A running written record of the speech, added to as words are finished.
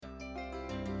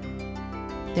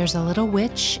There's a little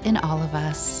witch in all of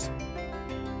us.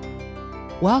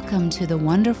 Welcome to the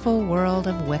wonderful world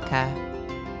of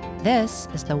Wicca. This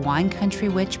is the Wine Country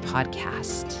Witch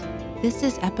podcast. This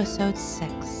is episode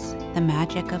 6, The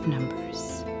Magic of Numbers.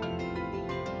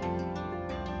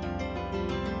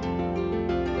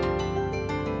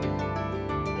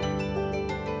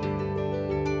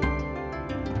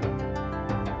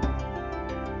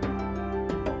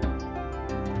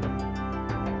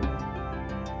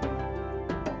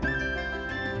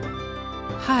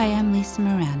 Hi, I'm Lisa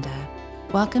Miranda.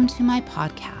 Welcome to my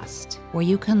podcast, where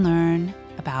you can learn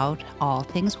about all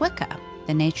things Wicca,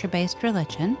 the nature-based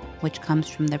religion, which comes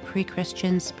from the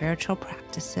pre-Christian spiritual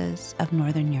practices of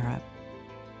Northern Europe.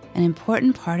 An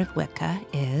important part of Wicca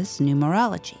is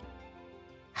numerology.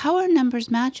 How are numbers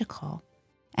magical?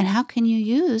 And how can you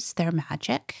use their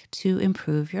magic to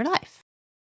improve your life?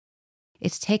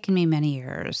 It's taken me many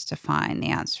years to find the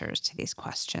answers to these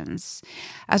questions.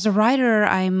 As a writer,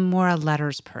 I'm more a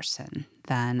letters person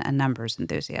than a numbers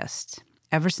enthusiast.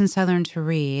 Ever since I learned to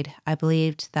read, I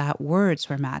believed that words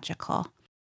were magical.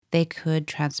 They could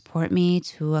transport me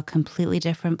to a completely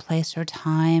different place or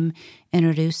time,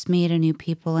 introduce me to new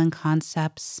people and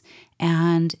concepts,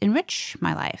 and enrich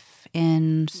my life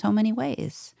in so many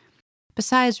ways.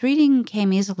 Besides, reading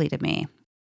came easily to me.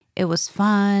 It was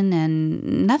fun,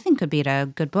 and nothing could beat a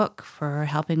good book for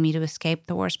helping me to escape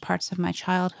the worst parts of my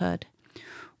childhood.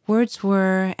 Words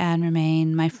were and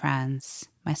remain my friends,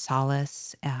 my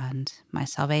solace, and my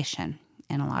salvation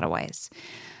in a lot of ways.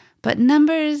 But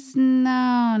numbers,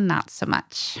 no, not so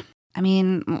much. I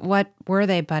mean, what were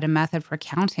they but a method for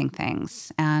counting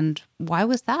things? And why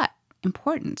was that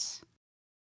important?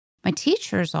 My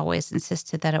teachers always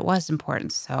insisted that it was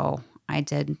important, so I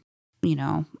did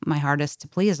my hardest to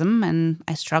please them, and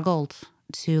I struggled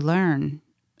to learn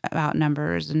about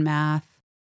numbers and math.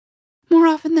 More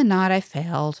often than not, I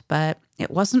failed, but it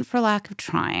wasn't for lack of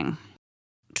trying.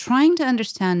 Trying to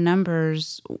understand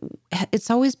numbers,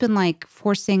 it's always been like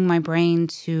forcing my brain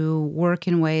to work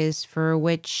in ways for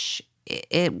which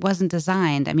it wasn't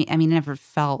designed. I mean, it never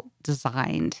felt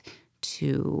designed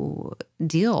to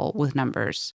deal with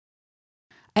numbers.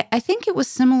 I think it was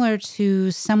similar to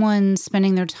someone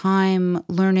spending their time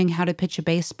learning how to pitch a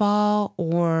baseball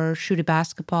or shoot a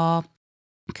basketball,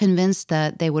 convinced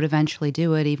that they would eventually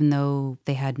do it even though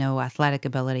they had no athletic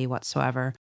ability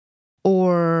whatsoever,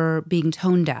 or being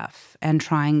tone deaf and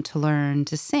trying to learn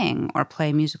to sing or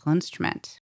play a musical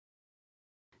instrument.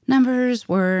 Numbers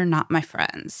were not my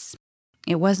friends.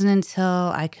 It wasn't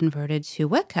until I converted to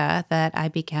Wicca that I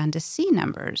began to see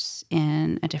numbers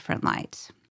in a different light.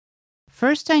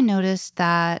 First, I noticed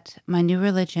that my new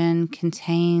religion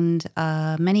contained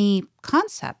many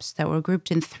concepts that were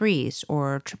grouped in threes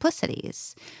or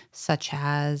triplicities, such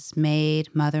as maid,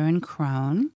 mother, and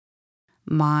crone,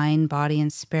 mind, body,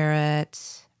 and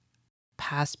spirit,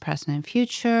 past, present, and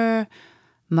future,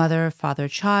 mother, father,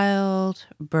 child,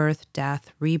 birth,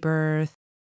 death, rebirth,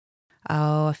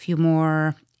 a few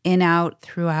more, in, out,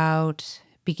 throughout,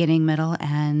 beginning, middle,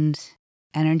 end,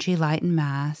 energy, light, and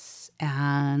mass,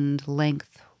 and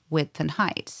length, width, and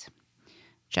height,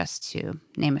 just to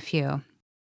name a few.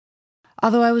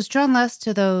 Although I was drawn less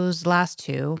to those last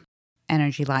two,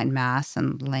 energy, light, and mass,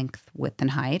 and length, width,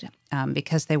 and height,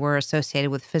 because they were associated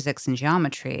with physics and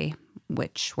geometry,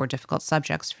 which were difficult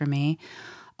subjects for me,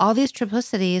 all these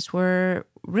triplicities were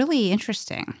really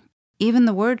interesting. Even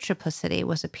the word triplicity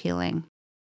was appealing.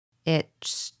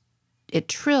 It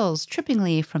trills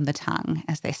trippingly from the tongue,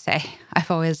 as they say.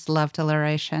 I've always loved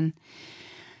alliteration.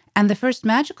 And the first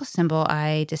magical symbol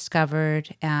I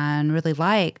discovered and really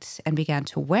liked and began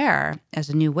to wear as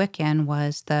a new Wiccan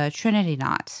was the Trinity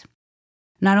knot.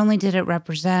 Not only did it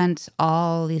represent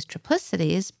all these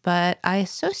triplicities, but I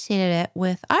associated it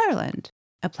with Ireland,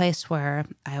 a place where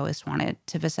I always wanted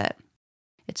to visit.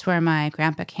 It's where my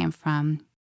grandpa came from,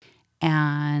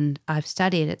 and I've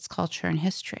studied its culture and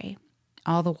history,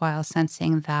 all the while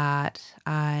sensing that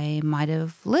I might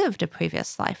have lived a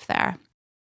previous life there.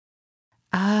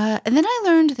 And then I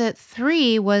learned that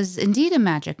 3 was indeed a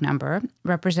magic number,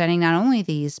 representing not only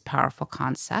these powerful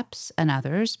concepts and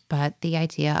others, but the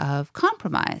idea of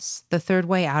compromise, the third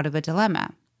way out of a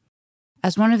dilemma.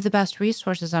 As one of the best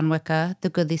resources on Wicca, the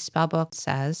Goodly Spellbook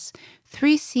says,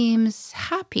 3 seems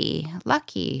happy,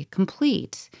 lucky,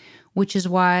 complete, which is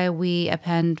why we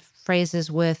append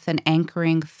phrases with an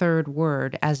anchoring third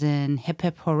word, as in hip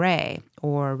hip hooray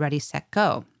or ready, set,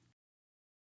 go.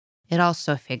 It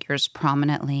also figures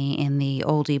prominently in the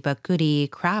oldie but goodie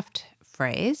craft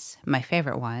phrase, my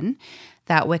favorite one,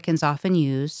 that Wiccans often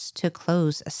use to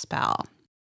close a spell.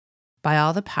 By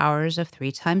all the powers of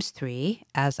 3 times 3,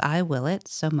 as I will it,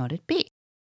 so mote it be.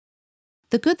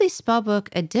 The Goodly Spellbook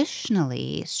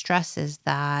additionally stresses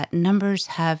that numbers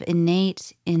have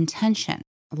innate intention,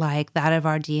 like that of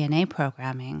our DNA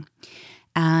programming,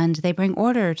 and they bring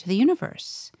order to the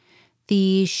universe.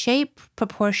 The shape,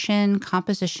 proportion,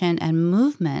 composition, and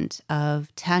movement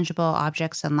of tangible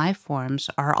objects and life forms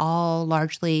are all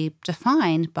largely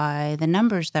defined by the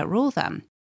numbers that rule them.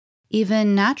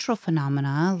 Even natural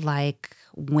phenomena like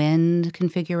wind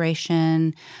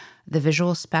configuration, the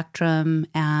visual spectrum,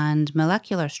 and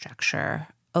molecular structure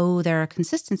owe their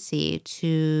consistency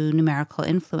to numerical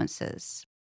influences.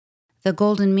 The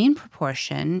golden mean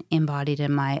proportion, embodied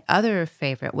in my other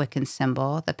favorite Wiccan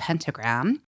symbol, the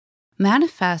pentagram,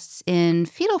 manifests in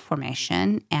fetal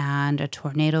formation and a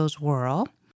tornado's whirl,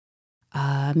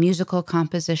 musical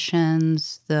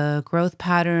compositions, the growth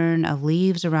pattern of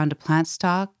leaves around a plant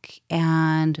stalk,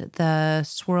 and the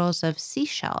swirls of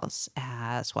seashells,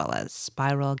 as well as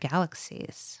spiral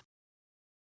galaxies.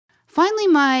 Finally,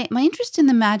 my interest in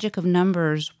the magic of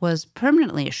numbers was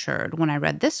permanently assured when I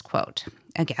read this quote,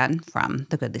 again from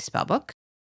the Goodly Spellbook.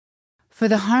 For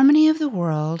the harmony of the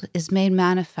world is made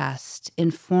manifest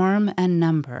in form and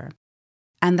number,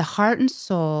 and the heart and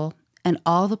soul and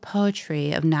all the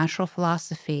poetry of natural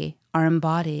philosophy are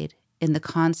embodied in the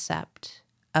concept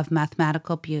of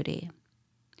mathematical beauty.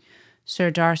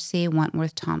 Sir Darcy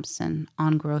Wentworth Thompson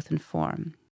on Growth and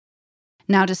Form.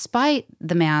 Now, despite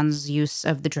the man's use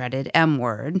of the dreaded M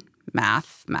word,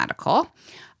 mathematical,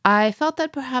 I felt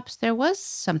that perhaps there was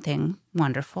something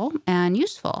wonderful and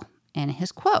useful in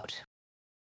his quote.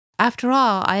 After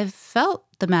all, I've felt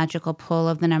the magical pull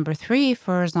of the number 3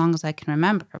 for as long as I can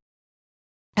remember.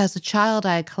 As a child,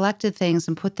 I collected things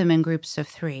and put them in groups of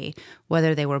 3,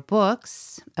 whether they were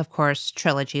books, of course,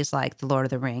 trilogies like The Lord of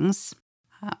the Rings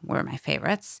were my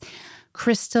favorites,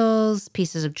 crystals,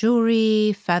 pieces of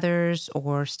jewelry, feathers,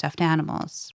 or stuffed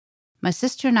animals. My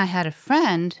sister and I had a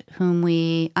friend whom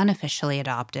we unofficially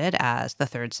adopted as the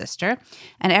third sister,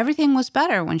 and everything was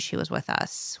better when she was with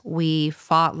us. We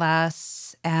fought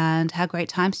less and had great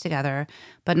times together,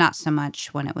 but not so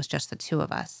much when it was just the two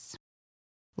of us.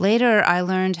 Later, I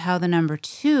learned how the number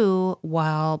 2,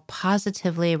 while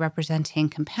positively representing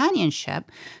companionship,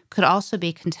 could also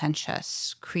be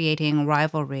contentious, creating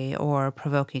rivalry or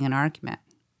provoking an argument.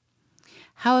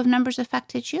 How have numbers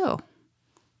affected you?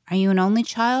 Are you an only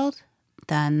child?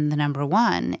 Then the number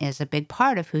 1 is a big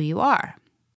part of who you are.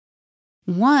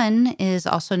 1 is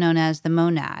also known as the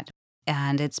monad,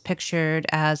 and it's pictured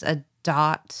as a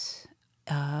dot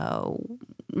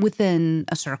within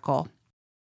a circle.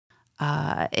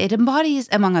 It embodies,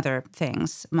 among other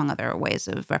things, among other ways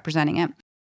of representing it,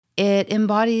 it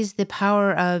embodies the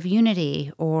power of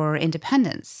unity or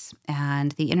independence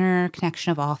and the inner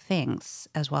connection of all things,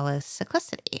 as well as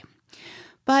cyclicity.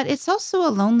 But it's also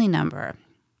a lonely number.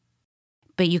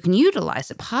 But you can utilize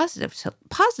it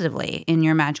positively in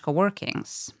your magical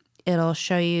workings. It'll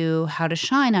show you how to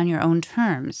shine on your own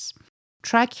terms.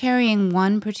 Try carrying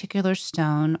one particular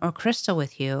stone or crystal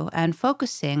with you and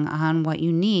focusing on what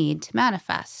you need to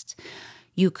manifest.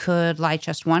 You could light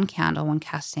just one candle when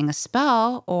casting a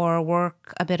spell, or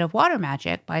work a bit of water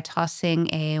magic by tossing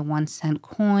a 1-cent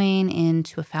coin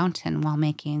into a fountain while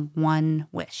making one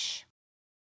wish.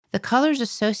 The colors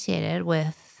associated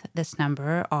with this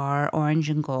number are orange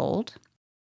and gold,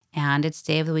 and its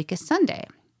day of the week is Sunday.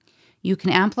 You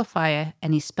can amplify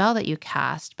any spell that you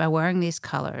cast by wearing these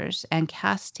colors and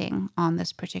casting on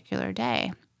this particular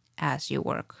day as you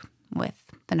work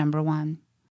with the number 1.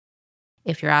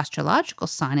 If your astrological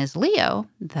sign is Leo,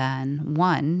 then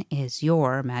 1 is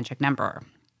your magic number.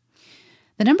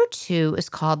 The number 2 is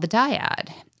called the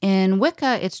dyad. In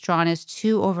Wicca, it's drawn as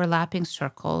 2 overlapping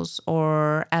circles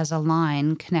or as a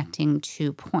line connecting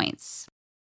 2 points.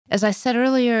 As I said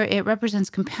earlier, it represents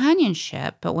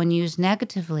companionship, but when used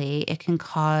negatively, it can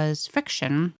cause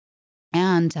friction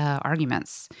and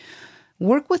arguments.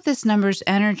 Work with this number's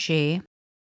energy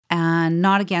and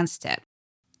not against it,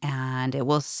 and it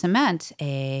will cement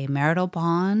a marital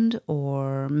bond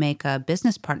or make a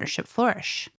business partnership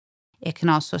flourish. It can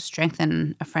also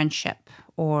strengthen a friendship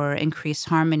or increase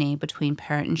harmony between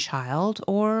parent and child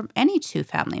or any 2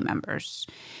 family members.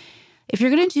 If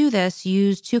you're going to do this,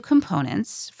 use 2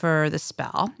 components for the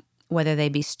spell, whether they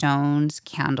be stones,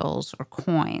 candles, or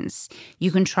coins.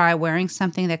 You can try wearing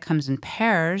something that comes in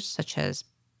pairs, such as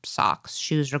socks,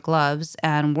 shoes, or gloves,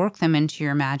 and work them into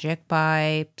your magic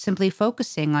by simply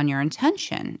focusing on your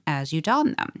intention as you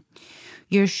don them.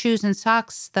 Your shoes and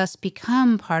socks thus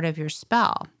become part of your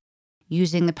spell,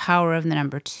 using the power of the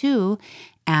number 2,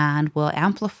 and will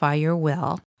amplify your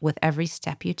will with every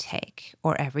step you take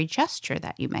or every gesture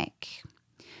that you make.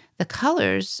 The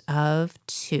colors of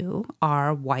 2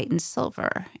 are white and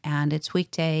silver, and its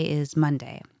weekday is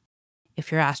Monday.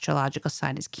 If your astrological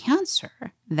sign is Cancer,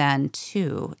 then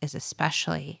 2 is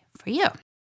especially for you.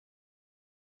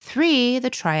 3,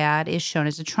 the triad, is shown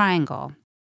as a triangle.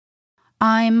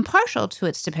 I'm partial to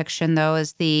its depiction, though,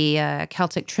 as the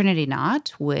Celtic Trinity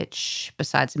knot, which,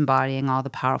 besides embodying all the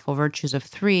powerful virtues of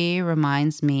 3,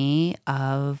 reminds me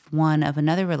of one of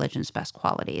another religion's best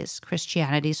qualities,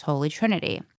 Christianity's Holy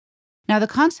Trinity. Now, the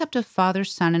concept of Father,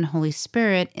 Son, and Holy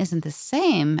Spirit isn't the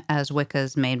same as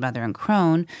Wicca's Maid, Mother, and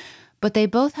Crone, but they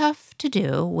both have to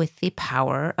do with the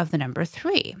power of the number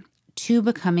 3, 2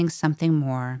 becoming something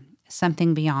more,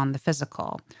 something beyond the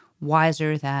physical,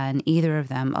 wiser than either of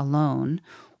them alone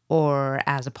or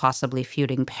as a possibly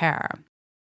feuding pair.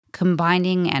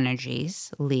 Combining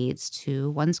energies leads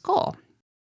to one's goal.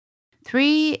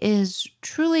 3 is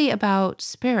truly about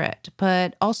spirit,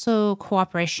 but also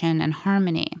cooperation and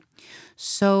harmony.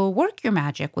 So work your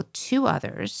magic with 2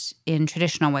 others. In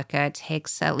traditional Wicca, it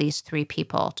takes at least 3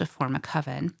 people to form a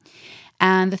coven.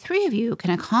 And the 3 of you can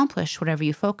accomplish whatever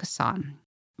you focus on.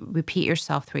 Repeat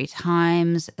yourself 3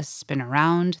 times, spin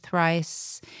around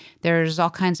thrice. There's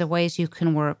all kinds of ways you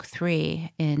can work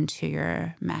 3 into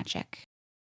your magic.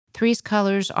 3's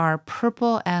colors are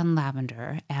purple and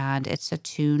lavender, and it's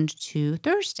attuned to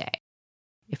Thursday.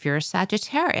 If you're a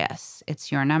Sagittarius,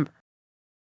 it's your number.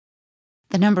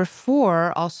 The number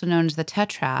 4, also known as the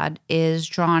tetrad, is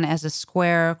drawn as a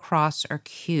square, cross, or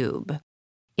cube.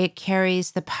 It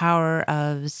carries the power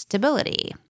of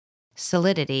stability,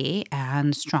 solidity,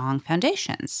 and strong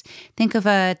foundations. Think of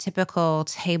a typical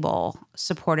table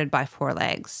supported by 4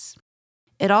 legs.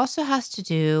 It also has to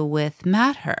do with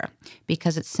matter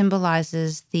because it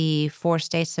symbolizes the 4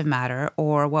 states of matter,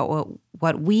 or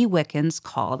what we Wiccans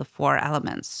call the 4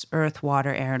 elements: earth,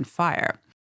 water, air, and fire.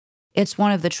 It's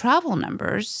one of the travel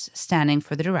numbers, standing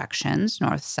for the directions,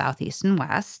 north, south, east, and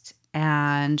west,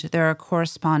 and there are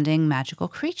corresponding magical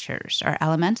creatures, or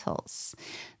elementals: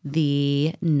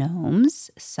 the gnomes,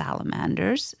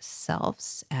 salamanders,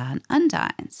 sylphs, and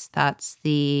undines. That's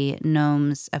the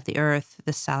gnomes of the earth,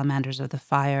 the salamanders of the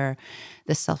fire,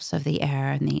 the sylphs of the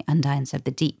air, and the undines of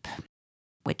the deep,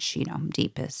 which,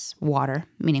 deep is water,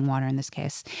 meaning water in this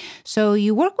case. So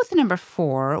you work with the number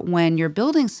 4 when you're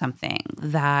building something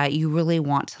that you really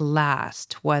want to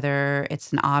last, whether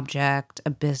it's an object, a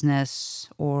business,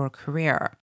 or a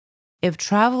career. If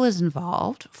travel is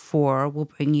involved, 4 will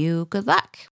bring you good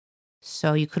luck.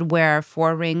 So you could wear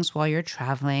 4 rings while you're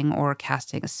traveling or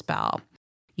casting a spell.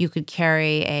 You could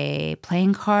carry a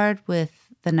playing card with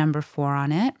the number 4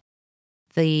 on it.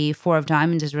 The 4 of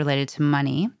diamonds is related to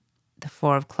money. The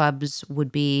 4 of clubs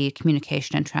would be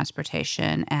communication and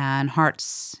transportation, and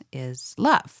hearts is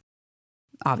love,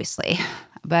 obviously.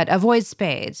 But avoid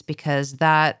spades because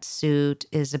that suit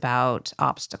is about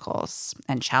obstacles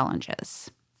and challenges,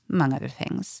 among other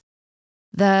things.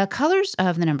 The colors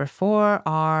of the number 4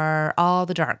 are all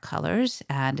the dark colors,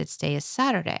 and its day is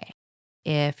Saturday.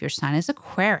 If your sign is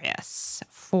Aquarius,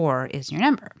 4 is your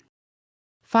number.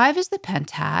 5 is the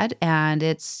pentad, and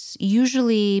it's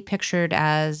usually pictured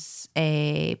as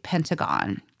a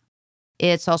pentagon.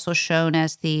 It's also shown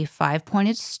as the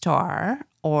 5-pointed star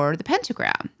or the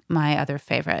pentagram, my other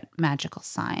favorite magical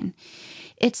sign.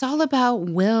 It's all about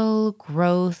will,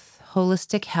 growth,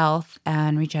 holistic health,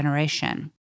 and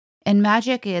regeneration. In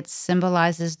magic, it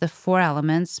symbolizes the 4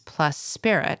 elements plus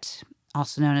spirit,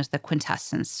 also known as the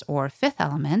quintessence or 5th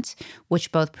element,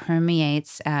 which both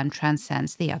permeates and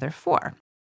transcends the other 4.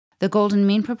 The golden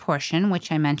mean proportion,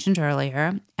 which I mentioned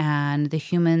earlier, and the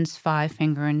human's 5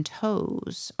 finger and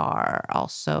toes are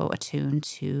also attuned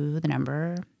to the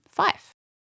number 5.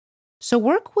 So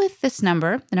work with this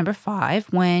number, the number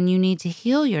 5, when you need to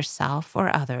heal yourself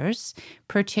or others,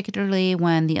 particularly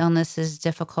when the illness is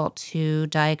difficult to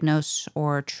diagnose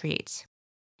or treat.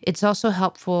 It's also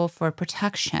helpful for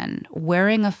protection.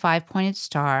 Wearing a 5-pointed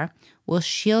star will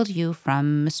shield you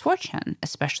from misfortune,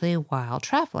 especially while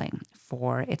traveling,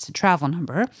 for it's a travel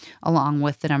number, along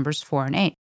with the numbers 4 and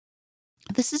 8.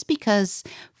 This is because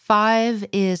 5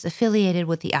 is affiliated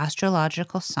with the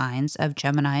astrological signs of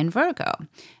Gemini and Virgo,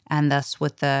 and thus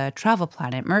with the travel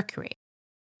planet Mercury.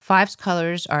 5's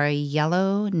colors are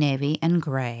yellow, navy, and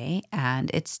gray, and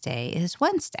its day is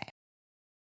Wednesday.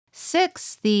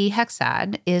 6, the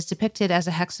hexad, is depicted as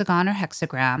a hexagon or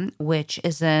hexagram, which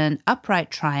is an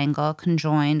upright triangle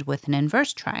conjoined with an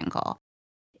inverse triangle.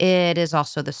 It is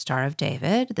also the Star of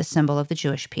David, the symbol of the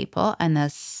Jewish people, and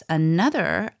thus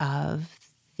another of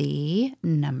the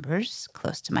numbers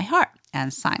close to my heart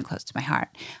and sign close to my heart.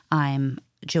 I'm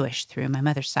Jewish through my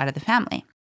mother's side of the family.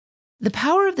 The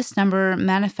power of this number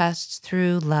manifests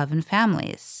through love and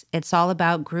families. It's all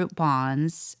about group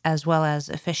bonds as well as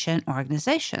efficient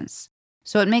organizations.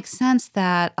 So it makes sense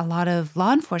that a lot of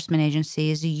law enforcement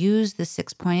agencies use the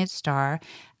six-pointed star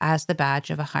as the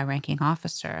badge of a high-ranking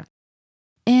officer.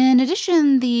 In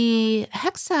addition, the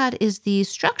hexad is the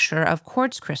structure of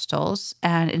quartz crystals,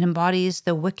 and it embodies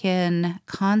the Wiccan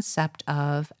concept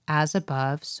of as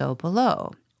above, so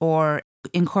below, or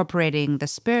incorporating the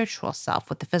spiritual self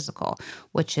with the physical,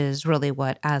 which is really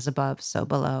what as above, so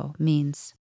below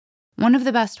means. One of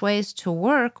the best ways to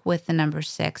work with the number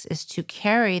 6 is to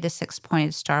carry the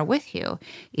six-pointed star with you,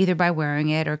 either by wearing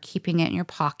it or keeping it in your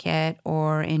pocket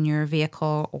or in your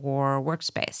vehicle or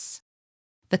workspace.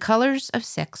 The colors of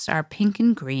 6 are pink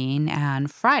and green,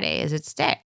 and Friday is its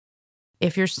day.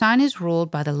 If your sign is ruled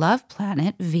by the love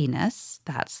planet Venus,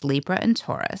 that's Libra and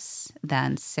Taurus,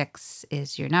 then 6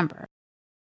 is your number.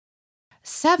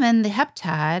 7, the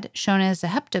heptad, shown as a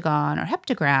heptagon or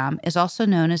heptagram, is also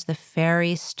known as the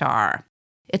fairy star.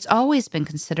 It's always been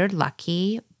considered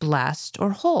lucky, blessed,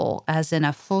 or whole, as in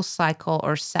a full cycle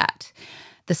or set.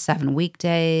 The 7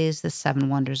 weekdays, the 7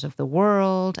 wonders of the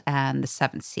world, and the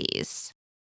 7 seas.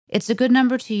 It's a good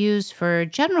number to use for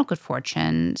general good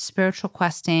fortune, spiritual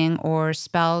questing, or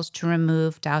spells to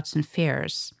remove doubts and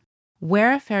fears.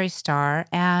 Wear a fairy star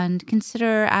and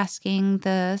consider asking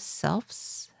the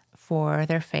sylphs for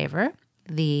their favor,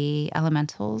 the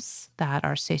elementals that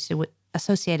are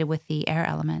associated with the air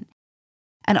element.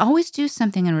 And always do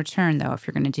something in return, though, if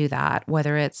you're going to do that,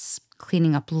 whether it's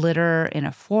cleaning up litter in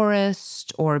a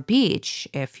forest or beach,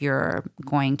 if you're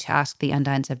going to ask the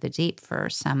undines of the deep for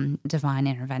some divine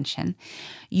intervention.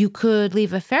 You could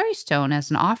leave a fairy stone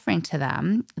as an offering to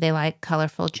them. They like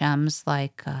colorful gems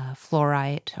like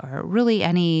fluorite or really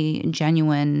any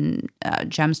genuine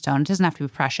gemstone. It doesn't have to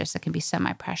be precious. It can be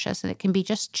semi-precious, and it can be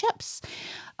just chips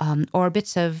or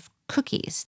bits of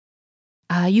cookies.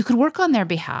 You could work on their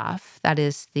behalf, that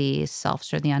is the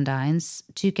sylphs or the undines,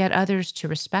 to get others to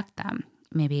respect them.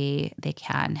 Maybe they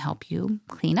can help you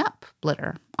clean up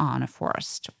litter in a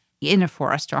forest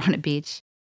or on a beach.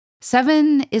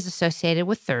 7 is associated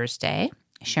with Thursday,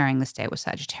 sharing this day with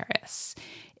Sagittarius.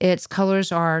 Its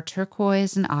colors are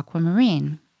turquoise and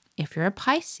aquamarine. If you're a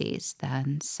Pisces,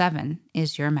 then 7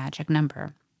 is your magic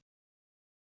number.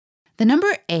 The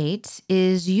number 8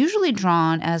 is usually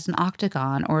drawn as an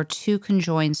octagon or 2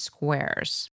 conjoined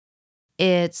squares.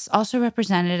 It's also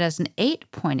represented as an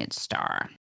 8-pointed star.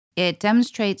 It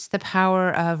demonstrates the power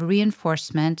of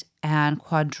reinforcement and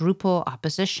quadruple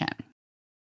opposition.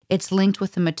 It's linked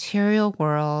with the material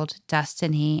world,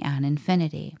 destiny, and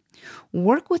infinity.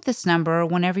 Work with this number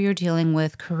whenever you're dealing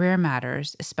with career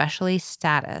matters, especially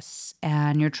status,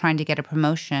 and you're trying to get a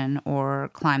promotion or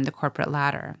climb the corporate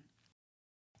ladder.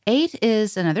 8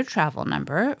 is another travel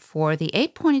number, for the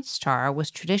 8-pointed star was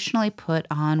traditionally put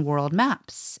on world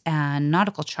maps and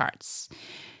nautical charts.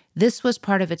 This was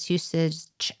part of its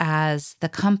usage as the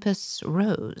compass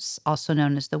rose, also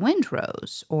known as the wind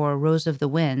rose or rose of the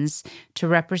winds, to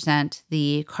represent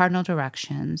the cardinal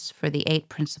directions for the 8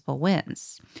 principal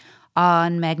winds.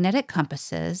 On magnetic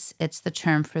compasses, it's the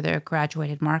term for their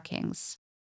graduated markings.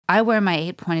 I wear my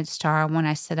 8-pointed star when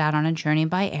I set out on a journey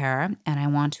by air, and I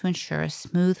want to ensure a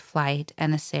smooth flight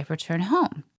and a safe return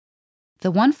home.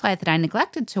 The one flight that I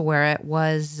neglected to wear it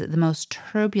was the most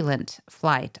turbulent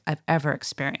flight I've ever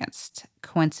experienced.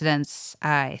 Coincidence?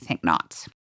 I think not.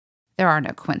 There are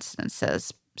no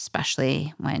coincidences,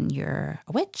 especially when you're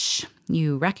a witch.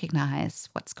 You recognize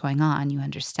what's going on. You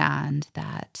understand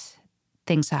that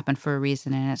things happen for a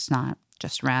reason and it's not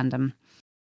just random.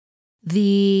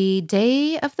 The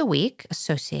day of the week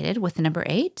associated with the number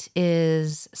 8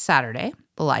 is Saturday,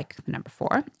 like the number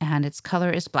 4, and its color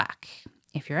is black.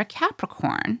 If you're a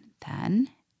Capricorn, then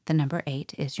the number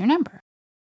 8 is your number.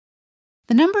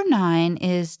 The number 9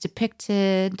 is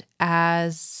depicted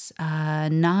as a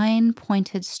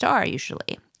 9-pointed star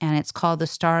usually, and it's called the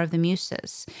Star of the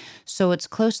Muses. So it's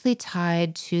closely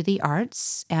tied to the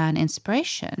arts and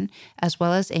inspiration, as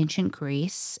well as ancient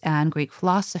Greece and Greek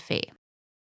philosophy.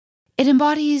 It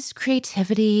embodies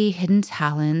creativity, hidden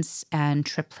talents, and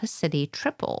triplicity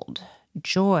tripled.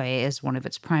 Joy is one of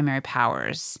its primary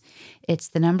powers. It's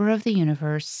the number of the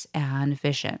universe and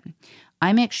vision.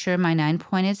 I make sure my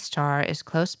 9-pointed star is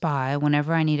close by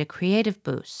whenever I need a creative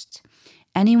boost.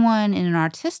 Anyone in an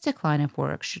artistic line of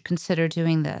work should consider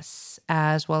doing this,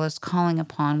 as well as calling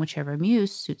upon whichever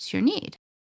muse suits your need.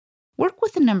 Work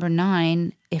with the number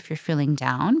 9 if you're feeling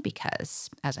down because,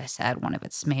 as I said, one of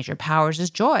its major powers is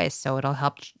joy, so it'll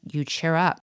help you cheer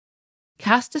up.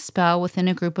 Cast a spell within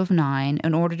a group of 9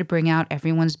 in order to bring out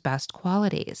everyone's best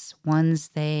qualities, ones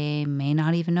they may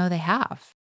not even know they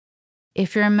have.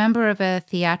 If you're a member of a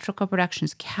theatrical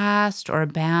productions cast or a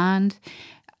band,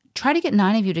 try to get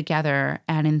 9 of you together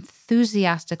and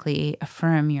enthusiastically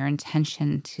affirm your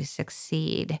intention to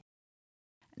succeed.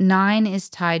 9 is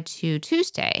tied to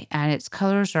Tuesday, and its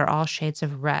colors are all shades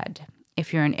of red.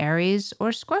 If you're an Aries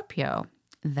or Scorpio,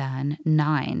 then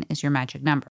 9 is your magic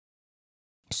number.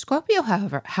 Scorpio,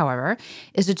 however,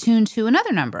 is attuned to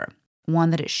another number,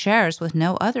 one that it shares with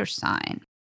no other sign.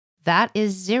 That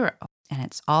is 0, and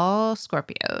it's all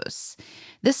Scorpios.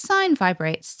 This sign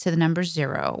vibrates to the number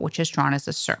 0, which is drawn as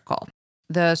a circle.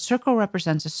 The circle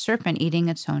represents a serpent eating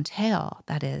its own tail,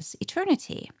 that is,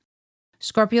 eternity.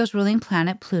 Scorpio's ruling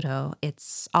planet, Pluto,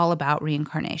 it's all about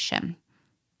reincarnation.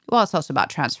 Well, it's also about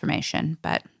transformation,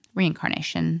 but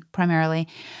reincarnation primarily.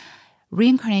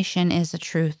 Reincarnation is a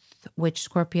truth which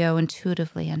Scorpio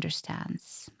intuitively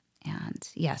understands. And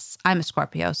yes, I'm a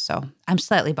Scorpio, so I'm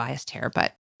slightly biased here,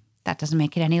 but that doesn't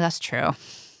make it any less true.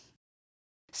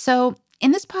 So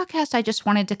in this podcast, I just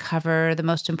wanted to cover the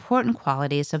most important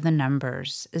qualities of the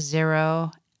numbers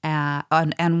 0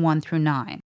 and 1 through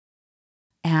 9.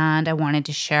 And I wanted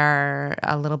to share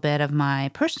a little bit of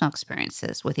my personal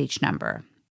experiences with each number.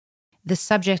 The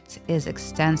subject is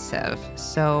extensive,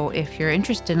 so if you're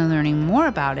interested in learning more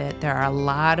about it, there are a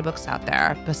lot of books out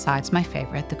there besides my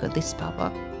favorite, The Goodly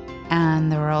Spellbook,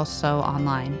 and there are also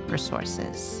online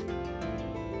resources.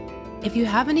 If you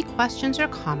have any questions or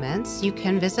comments, you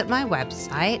can visit my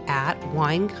website at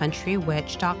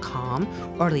winecountrywitch.com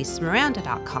or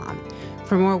lisamiranda.com.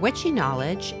 For more witchy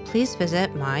knowledge, please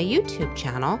visit my YouTube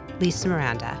channel, Lisa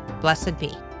Miranda. Blessed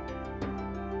be.